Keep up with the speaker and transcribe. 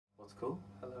cool?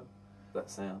 Hello. That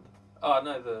sound. Oh,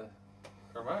 no, the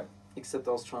remote. Except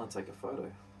I was trying to take a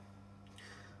photo.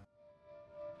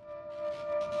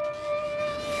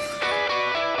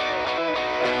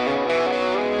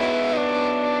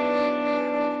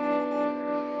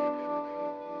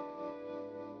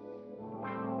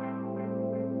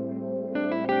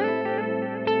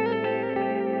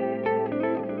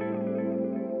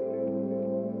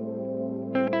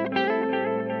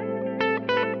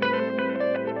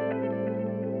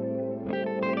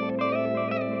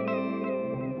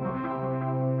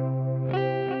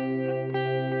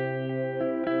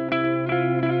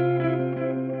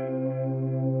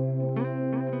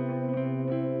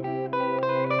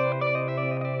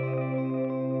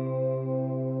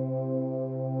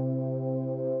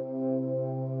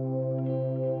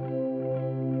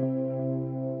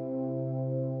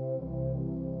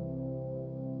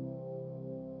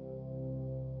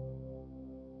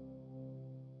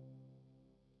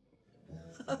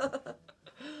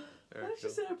 That actually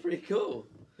sounded pretty cool.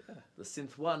 Yeah. The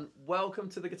Synth One. Welcome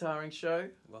to the Guitaring Show.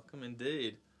 Welcome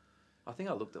indeed. I think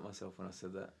I looked at myself when I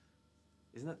said that.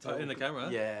 Isn't that Oh, in the camera?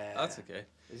 Yeah. That's okay.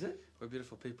 Is it? We're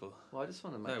beautiful people. Well, I just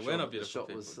want to make No, sure we're not that the beautiful shot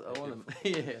people. was. I want to.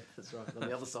 Yeah, that's right. On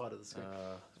the other side of the screen.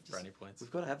 Brownie points.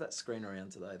 We've got to have that screen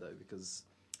around today though because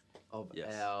of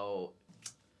Yes. our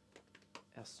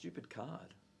stupid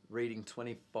card reading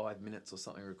 25 minutes or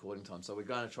something recording time. So we're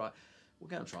going to try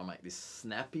and make this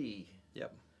snappy.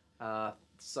 Yep.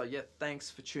 So yeah, thanks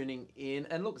for tuning in.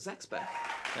 And look, Zach's back.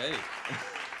 Hey.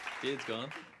 Beard's gone.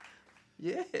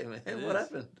 Yeah, man. It What is.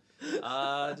 happened?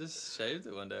 I just shaved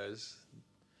it one day.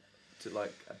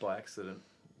 By accident.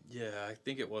 Yeah, I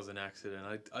think it was an accident.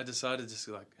 I decided just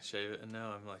to shave it, and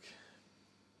now I'm like,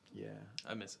 Yeah.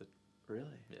 I miss it. Really?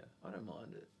 Yeah. I don't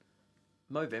mind it.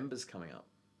 Movember's coming up.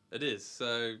 It is,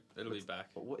 so it'll be back.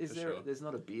 What is for there? Sure. There's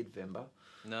not a Beardvember.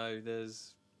 No,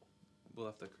 we'll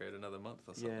have to create another month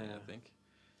or something, Yeah. I think.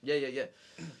 Yeah.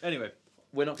 Anyway.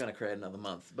 We're not going to create another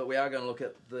month, but we are going to look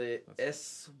at the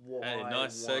SY-1. Hey,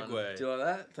 nice segue. Do you like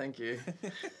that? Thank you.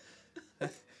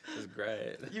 It was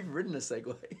great. You've ridden a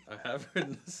Segway. I have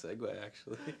ridden a Segway,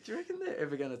 actually. Do you reckon they're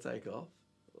ever going to take off?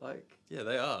 Yeah,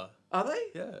 they are. Are they?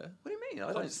 Yeah. What do you mean?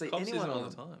 I don't see Cops anyone use on all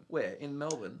the time. Where? In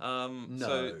Melbourne? No.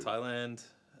 So Thailand,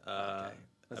 Okay.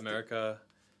 America,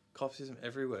 cops use them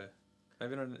everywhere.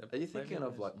 Maybe not. Are you thinking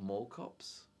of mall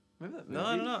cops? Remember that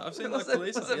No, movie? no. I've seen What's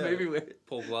police. What's that movie where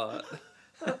Paul Blart.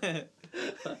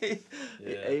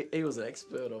 he was an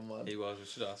expert on one. He was. We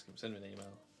should ask him. Send him an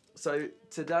email. So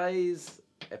today's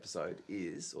episode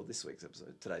today's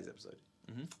episode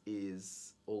Mm-hmm.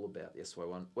 is all about the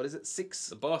SY-1. What is it?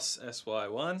 The Boss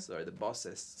SY-1. Sorry, the Boss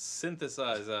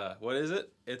Synthesizer. What is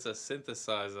it? It's a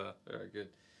synthesizer. Very good.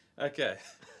 Okay.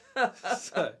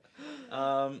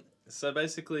 So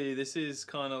basically, this is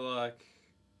kind of like,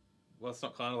 well, it's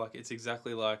not kind of like, it's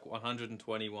exactly like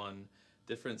 121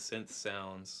 different synth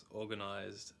sounds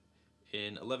organized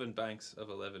in 11 banks of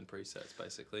 11 presets,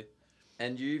 basically.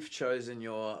 And you've chosen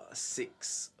your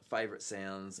 6 favourite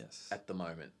sounds Yes. at the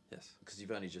moment. Yes. Because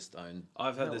you've only just owned...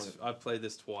 I've played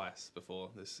this twice before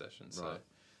this session, so Right.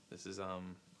 this is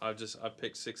I've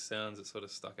picked 6 sounds that sort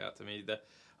of stuck out to me. That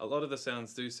a lot of the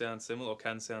sounds do sound similar or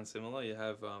can sound similar. You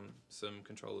have some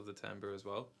control of the timbre as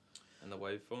well and the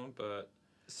waveform, but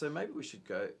So maybe we should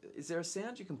go... Is there a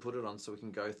sound you can put it on so we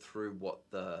can go through what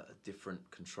the different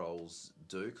controls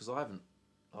do? Because I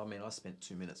spent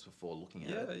 2 minutes before looking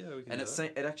at it. Yeah, we can. And do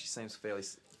that. it actually seems fairly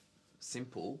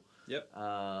simple. Yep.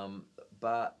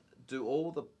 But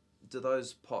do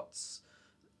those pots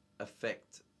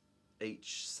affect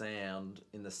each sound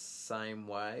in the same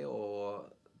way, or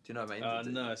do you know what I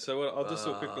mean? No. So I'll just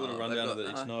do a quick little rundown of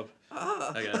each knob.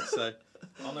 Okay. So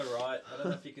on the right, I don't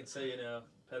know if you can see in our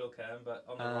pedal cam, but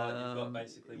on the right you've got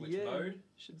basically which mode.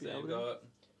 Should be So able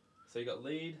you've got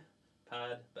lead,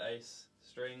 pad, bass,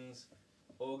 strings,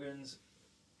 organs,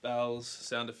 bells,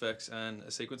 sound effects, and a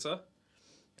sequencer.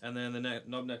 And then the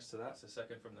knob next to that, so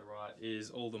second from the right,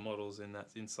 is all the models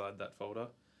inside that folder.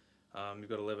 You've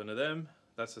got 11 of them.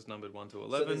 That's just numbered 1 to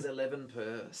 11. So there's 11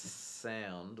 per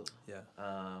sound. Yeah.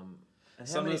 And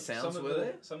how many sounds were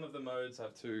there? Some of the modes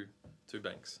have two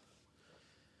banks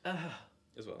Ah.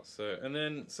 as well. So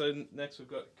next we've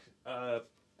got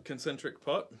concentric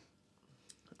pot,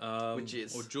 Which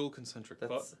is... or dual concentric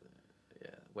pot. Yeah,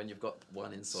 when you've got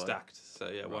one inside. Stacked. So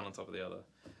yeah, one Right. on top of the other.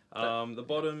 The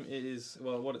bottom is,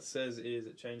 well, what it says is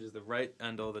it changes the rate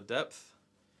and or the depth.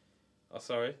 Oh,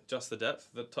 sorry, just the depth.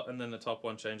 And then the top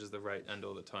one changes the rate and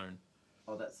or the tone.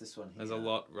 Oh, that's this one here. There's a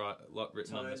lot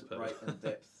written on Tone, this pedal. rate and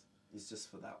depth is just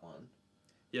for that one.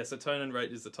 Yeah, so tone and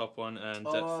rate is the top one, and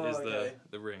depth is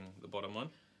the ring, the bottom one.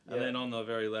 And then on the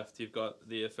very left, you've got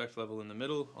the effect level in the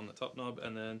middle on the top knob,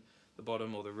 and then the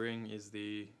bottom or the ring is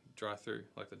the drive-through,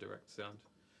 like the direct sound.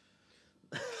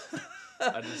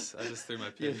 I just threw my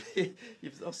pick.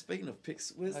 Speaking of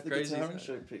picks, where's How the crazy guitar is and that?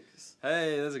 show picks?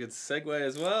 Hey, there's a good segue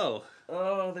as well.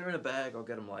 Oh, they're in a bag. I'll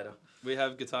get them later. We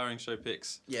have guitaring show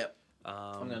picks. Yep.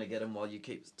 I'm going to get them while you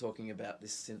keep talking about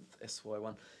this synth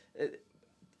SY-1.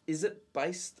 Is it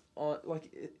based on,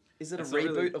 like, is it a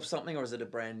reboot of something, or is it a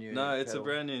brand new? No, it's pedal?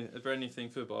 a brand new thing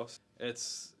for Boss.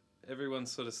 Everyone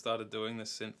sort of started doing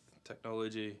this synth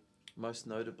technology. Most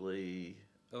notably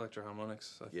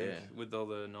Electro-harmonics, I think, Yeah. with all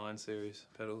the 9 series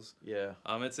pedals. Yeah.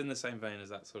 It's in the same vein as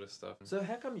that sort of stuff. So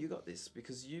how come you got this?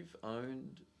 Because you've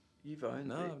owned. No,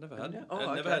 I've never had. Oh,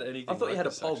 I've never okay. had anything. I thought like you had a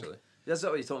this, POG. actually. That's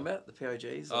not what you're talking about. The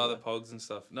POGs. Oh, the POGs and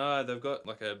stuff. No, they've got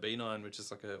like a B9, which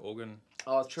is like an organ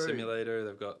true. simulator.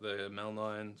 They've got the Mel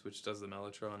 9, which does the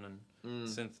mellotron, and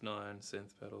Synth 9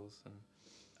 synth pedals. And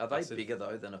are they bigger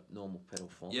though than a normal pedal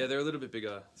form? yeah, they're a little bit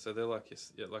bigger. So they're like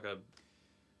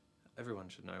everyone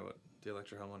should know what the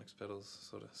Electro-harmonics pedals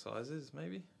sort of size is,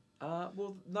 maybe.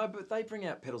 Well, no, but they bring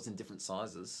out pedals in different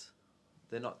sizes.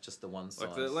 They're not just the one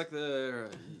size. Like the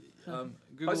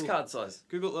Google postcard size.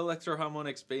 Google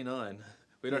Electro-harmonics B9.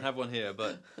 We don't have one here,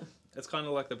 but it's kind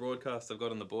of like the broadcast I've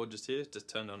got on the board just here, just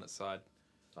turned on its side.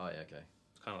 Oh yeah, okay.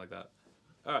 It's kind of like that.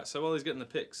 All right, so while he's getting the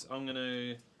picks, I'm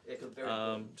gonna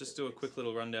just do a quick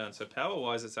little rundown. So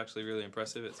power-wise, it's actually really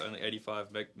impressive. It's only 85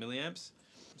 milliamps,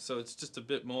 so it's just a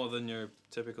bit more than your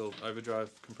typical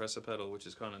overdrive compressor pedal, which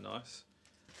is kind of nice,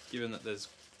 given that there's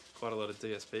quite a lot of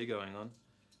DSP going on.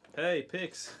 Hey,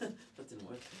 picks. That didn't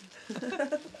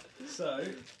work. So,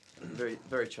 very,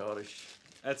 very childish.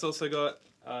 It's also got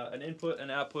an input, an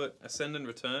output, a send and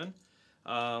return.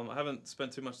 I haven't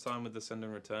spent too much time with the send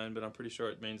and return, but I'm pretty sure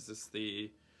it means this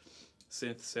the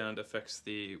synth sound affects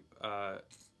the...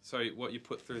 what you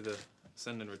put through the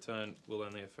send and return will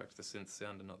only affect the synth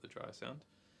sound and not the dry sound.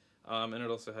 And it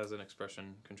also has an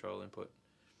expression control input.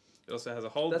 It also has a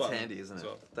hold button. That's handy, isn't it?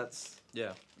 Well. That's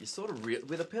Yeah. You sort of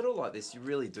with a pedal like this, you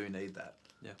really do need that.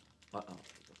 Yeah.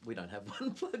 We don't have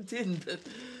one plugged in, but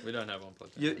We don't have one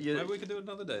plugged in. Maybe we could do it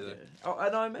another day, though. Yeah. Oh,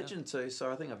 and I imagine too.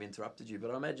 So I think I've interrupted you,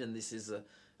 but I imagine this is a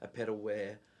pedal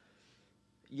where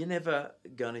you're never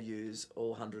gonna use all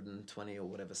 120 or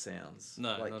whatever sounds.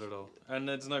 No, not at all. And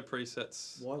there's no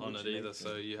presets Why on would it you either, need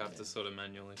so to? you have to Yeah. sort of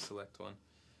manually select one.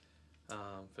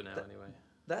 For now, anyway.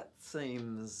 That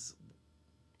seems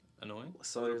Annoying.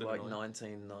 so A little bit like annoying.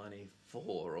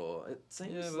 1994, or it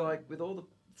seems Yeah, but- like with all the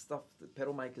stuff that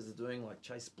pedal makers are doing, like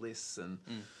Chase Bliss, and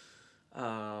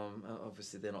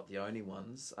obviously they're not the only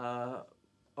ones.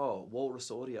 Walrus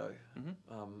Audio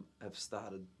have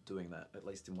started doing that, at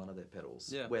least in one of their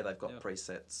pedals, Yeah, where they've got yeah.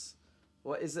 presets.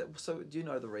 What is it? So, do you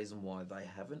know the reason why they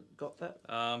haven't got that?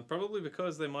 Probably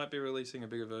because they might be releasing a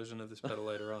bigger version of this pedal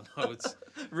later on. I would.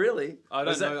 Really? I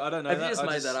don't know. I don't know. Have that. you just I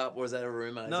made that up, or is that a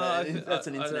rumor? No, That's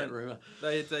an I internet don't- rumor.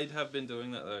 They have been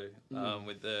doing that though,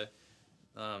 with the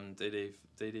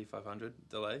DD 500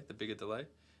 delay, the bigger delay,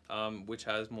 which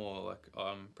has more like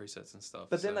presets and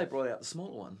stuff. But then they brought out the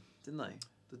smaller one, didn't they?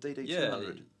 The DD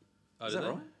 200. Oh, Is did that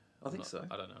they? right? I think so.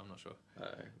 I don't know. I'm not sure. Oh,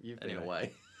 you've Anyway. been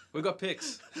away. We've got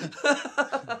picks.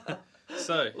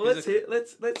 So Well,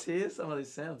 let's hear some of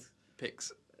these sounds.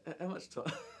 picks. How much time?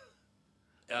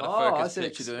 Out of I focus see what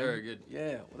picks. you're doing. Very good.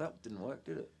 Yeah, well, that didn't work,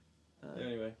 did it?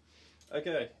 Anyway,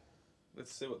 okay.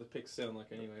 Let's see what the picks sound like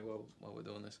anyway while we're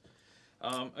doing this.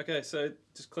 Okay, so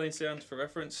just clean sound for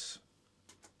reference.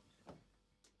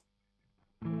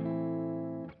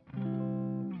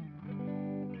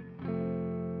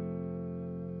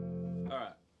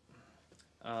 Alright.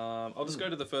 I'll just go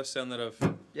to the first sound that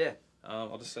I've... Yeah.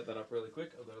 I'll just set that up really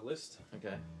quick. I've got a list.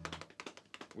 Okay.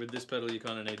 With this pedal, you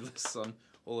kind of need lists on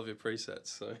all of your presets,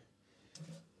 so...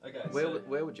 Okay,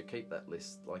 Where would you keep that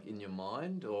list? Like in your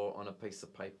mind, or on a piece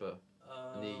of paper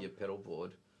near your pedal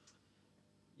board?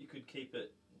 You could keep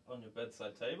it on your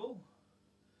bedside table,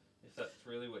 if that's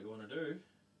really what you want to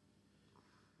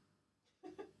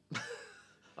do.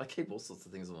 I keep all sorts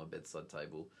of things on my bedside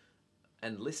table,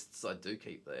 and lists I do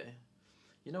keep there.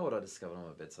 You know what I discovered on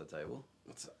my bedside table?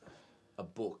 What's that? A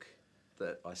book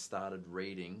that I started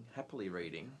reading, happily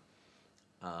reading,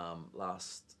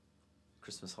 last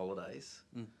Christmas holidays.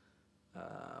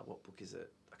 What book is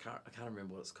it? I can't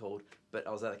remember what it's called. But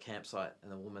I was at a campsite,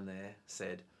 and the woman there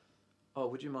said, "Oh,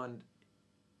 would you mind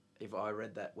if I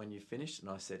read that when you finished?" And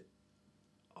I said,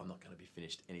 "I'm not going to be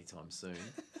finished anytime soon."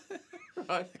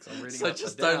 Right? I'm reading So upside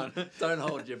just down. don't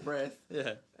hold your breath.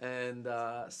 Yeah. And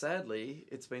sadly,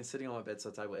 it's been sitting on my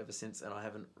bedside table ever since, and I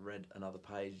haven't read another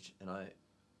page. And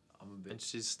I'm a bit. And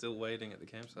she's still waiting at the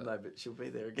campsite. No, but she'll be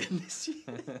there again this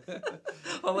year.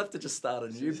 I'll have to just start a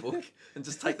new book and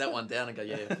just take that one down and go,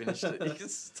 yeah, I finished it.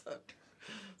 It's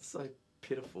so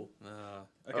pitiful.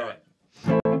 Okay.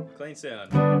 Clean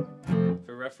sound.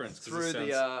 For reference. Through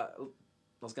the, I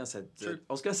was going to say,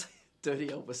 dirty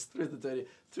Elvis.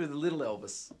 Through the little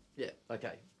Elvis. Yeah,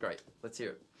 okay, great. Let's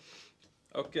hear it.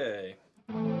 Okay.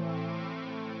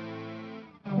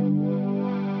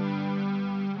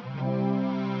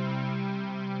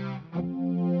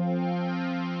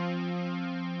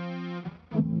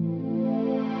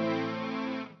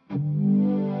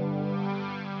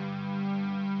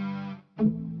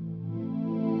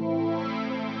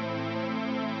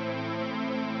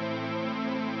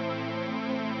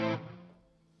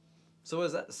 So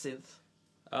is that the synth?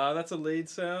 That's a lead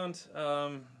sound.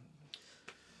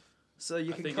 So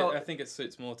you can I think it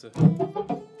suits more to... Hang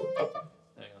on,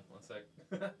 one sec.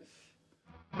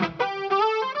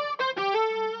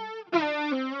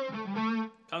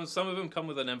 Some of them come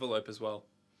with an envelope as well.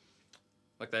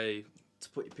 Like they... To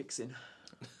put your picks in.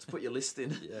 To put your list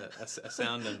in. Yeah, a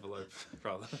sound envelope,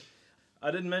 rather.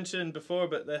 I didn't mention before,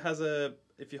 but there has a...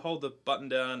 If you hold the button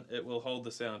down, it will hold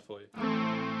the sound for you.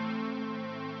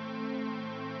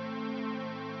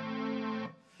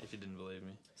 If you didn't believe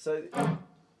me. So...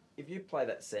 If you play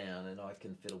that sound and I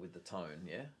can fiddle with the tone,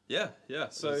 yeah? Yeah.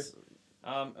 So,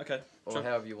 okay. Or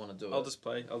however you want to do it. I'll just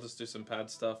play. I'll just do some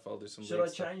pad stuff. I'll do some. Should I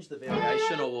change the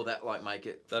variation, or will that like make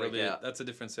it freak out? That's a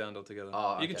different sound altogether.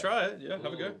 Oh, okay. You can try it. Yeah,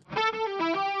 have a go.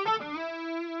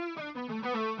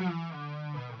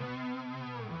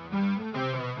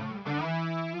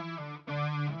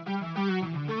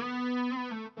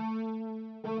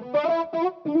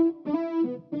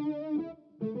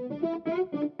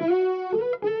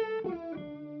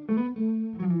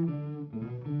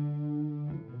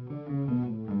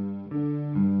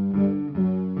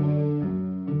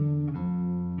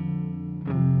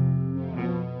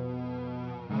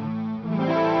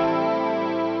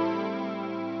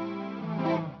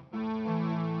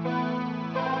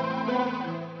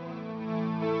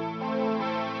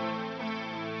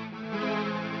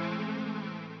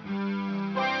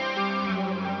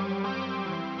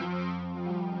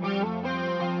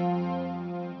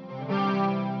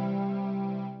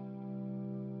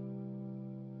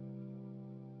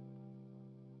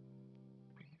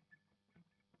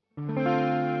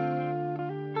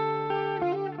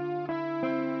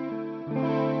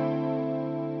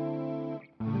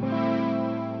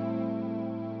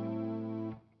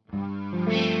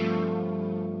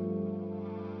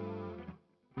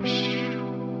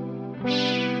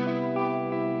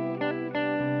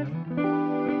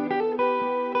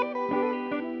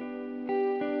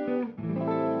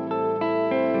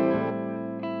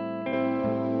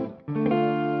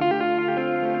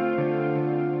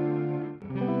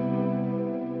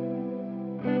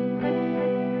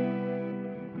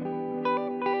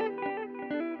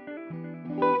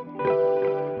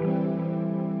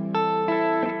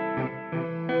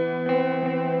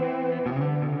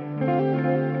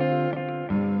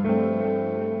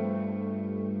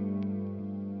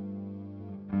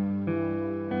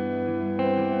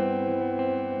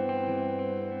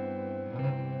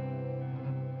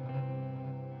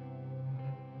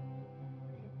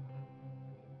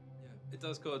 It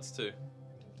does chords too. It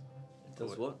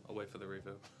does what? I'll wait for the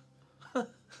reverb.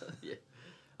 Yeah.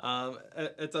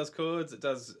 It does chords. It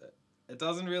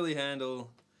doesn't really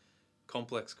handle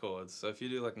complex chords. So if you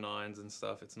do like nines and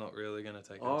stuff, it's not really going to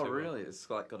take. Oh, too really? long. It's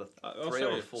like got a I'll 3 show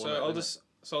or a you. 4. So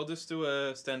I'll just do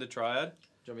a standard triad. Do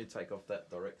you want me to take off that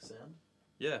direct sound?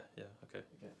 Yeah. Okay.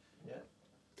 Yeah.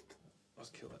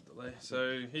 Let's kill that delay.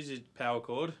 So here's your power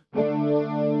chord.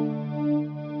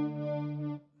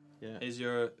 Yeah. Here's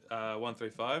your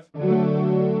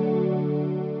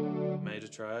 1-3-5. Major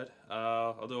triad.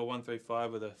 I'll do a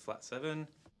 1-3-5 with a flat 7.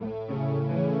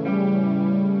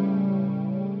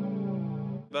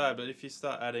 Bad, but if you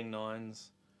start adding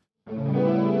nines.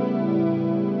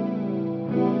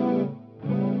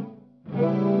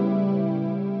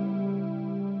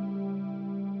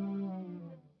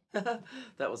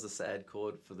 That was a sad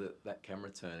chord for that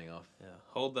camera turning off. Yeah,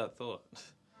 hold that thought.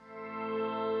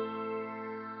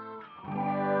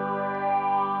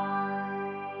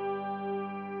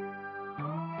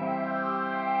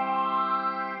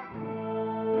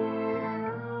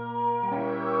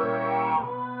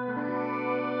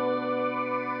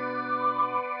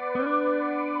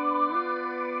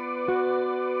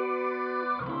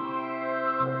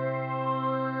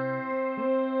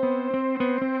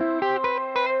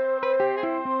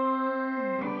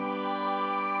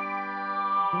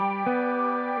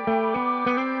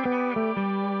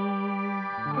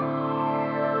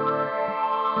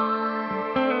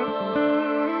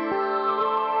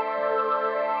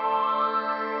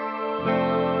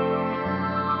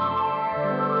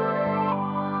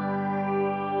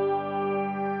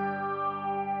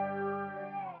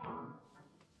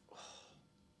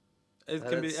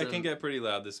 It can get pretty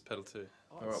loud, this pedal too.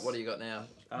 All right, what do you got now?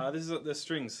 This is the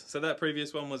strings. So that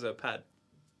previous one was a pad.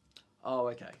 Oh,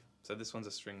 okay. So this one's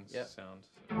a strings sound.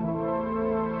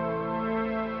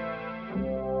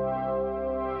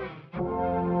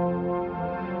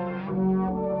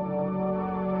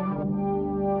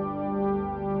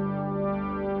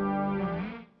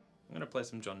 I'm gonna play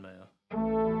some John Mayer.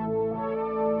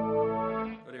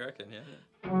 What do you reckon? Yeah.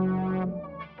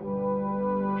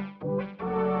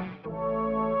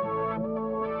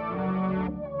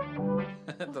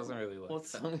 It doesn't really like. What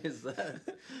song is that?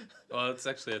 Well, it's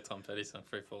actually a Tom Petty song,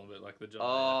 Free Falling, but like the John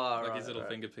Mayer, like his little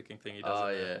finger picking thing he does. Oh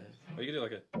yeah. Or you can do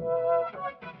like a.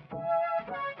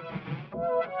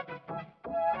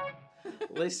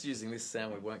 At least using this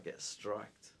sound, we won't get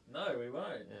striked. No, we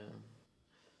won't. Yeah.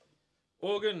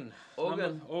 Organ.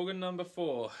 Organ number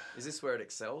 4. Is this where it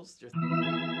excels?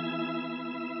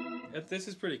 This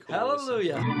is pretty cool.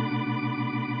 Hallelujah.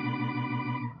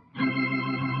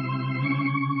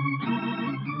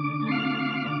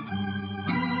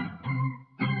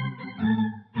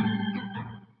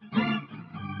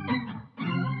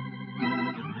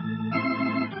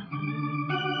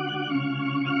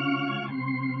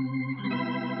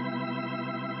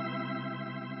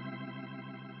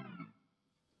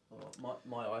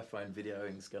 My iPhone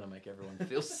videoing is going to make everyone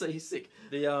feel seasick.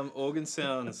 The organ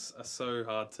sounds are so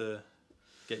hard to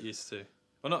get used to.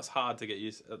 Well, not hard to get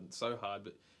used to, so hard,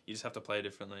 but you just have to play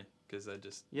differently because they're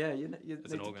just... Yeah, you need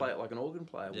to play it like an organ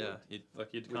player would. Yeah,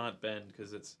 you can't bend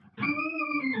because it's...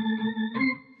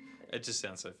 It just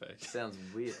sounds so fake. It sounds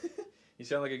weird. You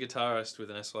sound like a guitarist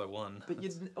with an SY-1. But you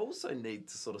also need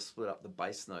to sort of split up the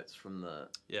bass notes from the...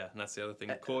 Yeah, and that's the other thing.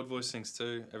 Chord voicings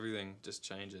too, everything just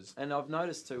changes. And I've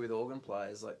noticed too with organ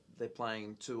players, like they're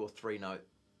playing 2 or 3 note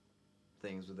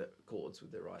things with their chords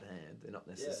with their right hand. They're not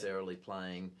necessarily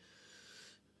playing,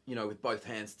 you know, with both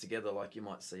hands together like you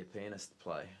might see a pianist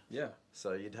play. Yeah.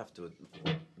 So you'd have to,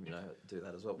 you know, do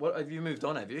that as well. What, have you moved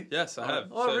on, have you? Yes, I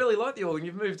have. Oh, I really like the organ.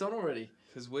 You've moved on already.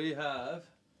 Because we have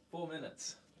 4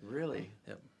 minutes. Really?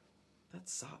 Yep. That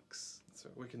sucks. So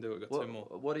we can do it. We've got 2 more.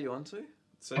 What are you on to?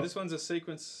 So this one's a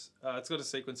sequence. It's got a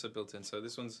sequencer built in. So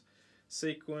this one's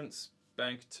sequence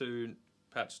bank 2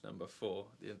 patch number 4.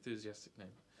 The enthusiastic name.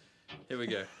 Here we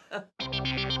go.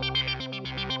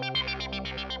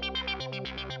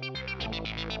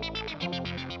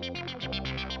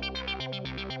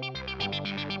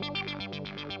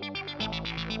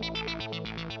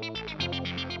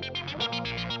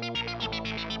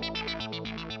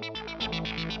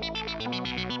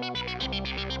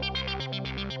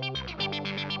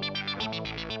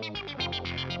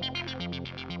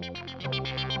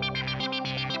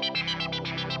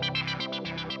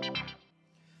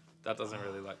 That doesn't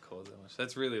really like chords that much.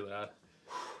 That's really loud.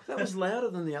 That was louder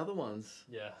than the other ones.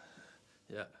 Yeah.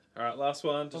 Yeah. All right, last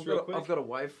one. Just real quick. I've got a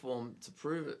waveform to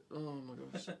prove it. Oh my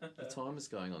gosh. The time is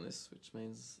going on this, which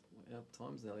means our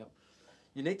time's nearly up.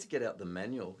 You need to get out the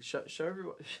manual. Show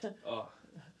everyone.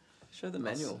 Show the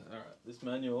manual. All right. This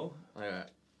manual. All right.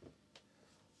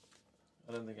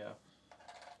 I don't think our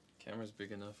camera's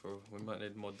big enough, or we might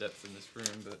need more depth in this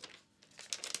room, but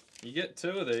you get 2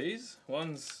 of these.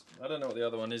 One's, I don't know what the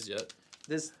other one is yet.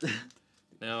 There's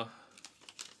now.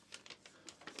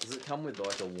 Does it come with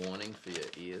like a warning for your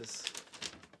ears?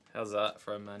 How's that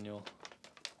for a manual?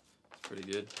 It's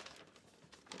pretty good.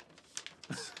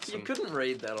 You couldn't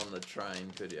read that on the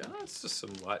train, could you? No, it's just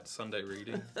some light Sunday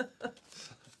reading. I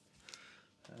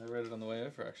read it on the way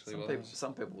over, actually.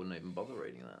 Some people wouldn't even bother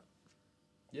reading that.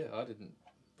 Yeah, I didn't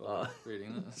bother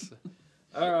reading that. So.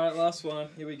 All right, last one.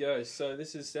 Here we go. So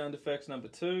this is sound effects number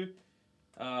 2.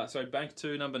 Sorry, bank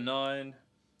 2, number 9.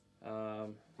 Here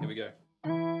we go.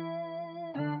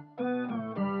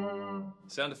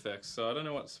 Sound effects. So I don't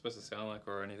know what it's supposed to sound like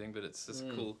or anything, but it's this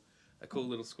a cool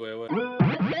little square word.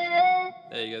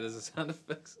 There you go. There's the sound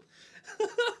effects.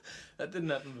 That didn't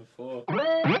happen before.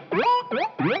 I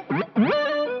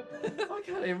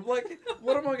can't even, like,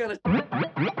 what am I going to...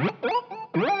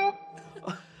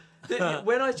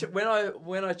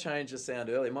 When I changed the sound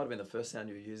earlier, it might have been the first sound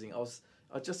you were using.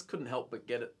 I just couldn't help but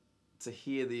get it to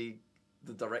hear the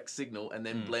direct signal and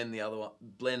then blend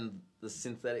the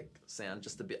synthetic sound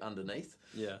just a bit underneath.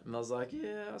 Yeah. And I was like,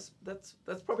 yeah, that's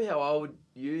probably how I would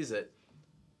use it.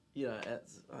 You know, I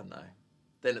don't know.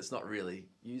 Then it's not really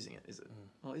using it, is it?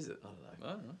 Oh, is it? I don't know.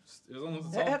 I don't know. As long as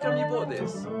it's How come you bought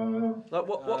this? Like,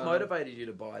 what motivated you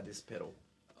to buy this pedal?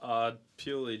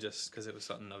 Purely just because it was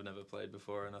something I've never played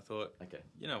before, and I thought, okay,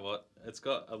 you know what? It's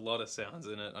got a lot of sounds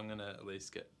in it. I'm gonna at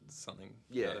least get something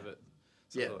out of it.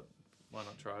 So I thought, why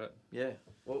not try it? Yeah.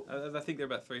 Well, I think they're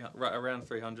about 300, right around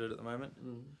 300 at the moment.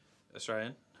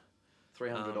 Australian.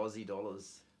 300 Aussie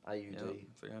dollars. AUD. Yep,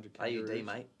 300 AUD,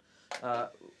 mate.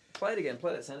 Play it again.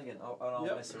 Play that sound again. I'll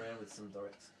mess around with some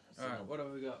directs. All right, what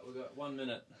have we got? We've got 1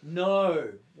 minute.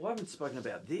 No! Well, I haven't spoken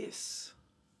about this.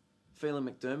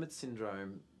 Phelan-McDermid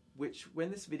syndrome, which,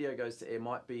 when this video goes to air,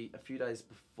 might be a few days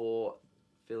before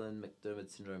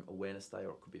Phelan-McDermid syndrome awareness day,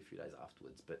 or it could be a few days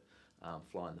afterwards. But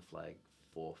flying the flag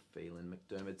for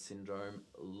Phelan-McDermid syndrome,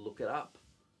 look it up.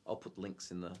 I'll put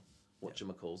links in the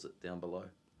whatchamacalls it down below.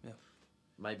 Yeah.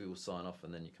 Maybe we'll sign off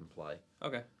and then you can play.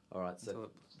 Okay. All right.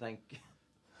 So thank you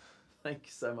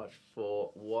so much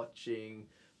for watching.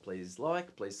 Please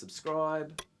like, please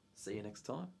subscribe. See you next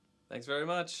time. Thanks very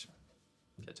much.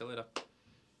 Catch you later.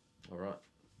 All right.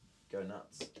 Go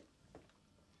nuts.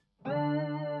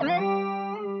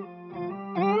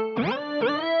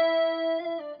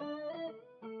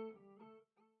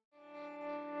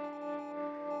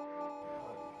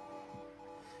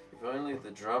 If only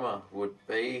the drummer would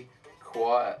be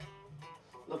quiet.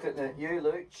 Look at that, you,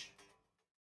 Luch.